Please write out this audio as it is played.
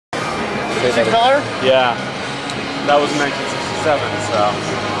Color? Yeah. That was in 1967, so.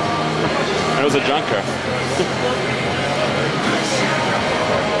 It was a junker.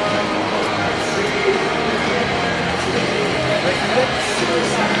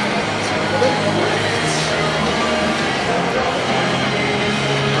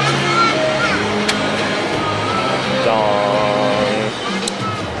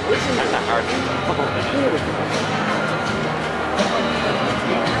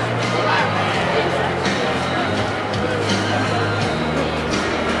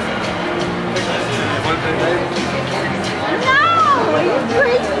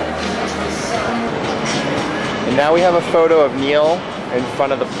 And now we have a photo of Neil in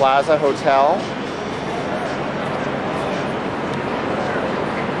front of the Plaza Hotel.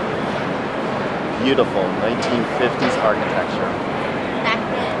 Beautiful 1950s architecture. Back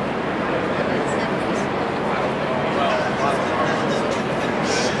then.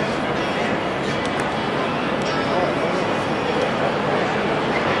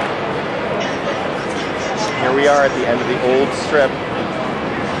 Here we are at the end of the old strip.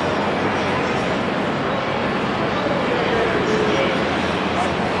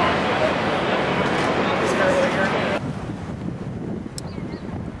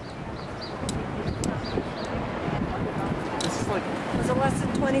 Was it less than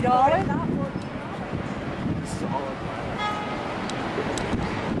 $20?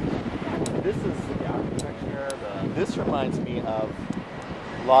 This is the architecture. This reminds me of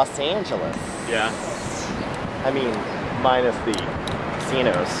Los Angeles. Yeah. I mean, minus the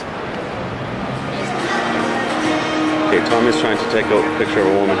casinos. Okay, Tommy's trying to take a picture of a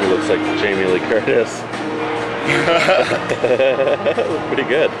woman who looks like Jamie Lee Curtis. Pretty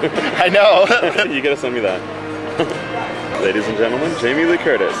good. I know. You gotta send me that. Ladies and gentlemen, Jamie Lee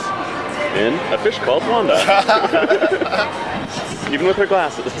Curtis in A Fish Called Wanda. Even with her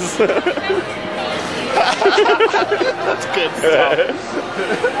glasses. That's good stuff.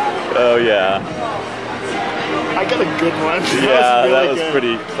 Oh yeah. I got a good one. Yeah, that was, really good.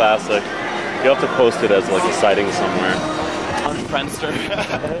 Pretty classic. You'll have to post it as like a sighting somewhere. On Friendster.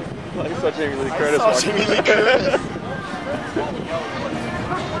 I saw Jamie Lee Curtis. I saw Jamie Lee Curtis.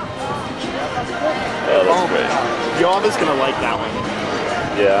 Oh, that's great. Y'all is gonna like that one.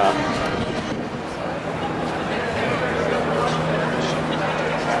 Yeah.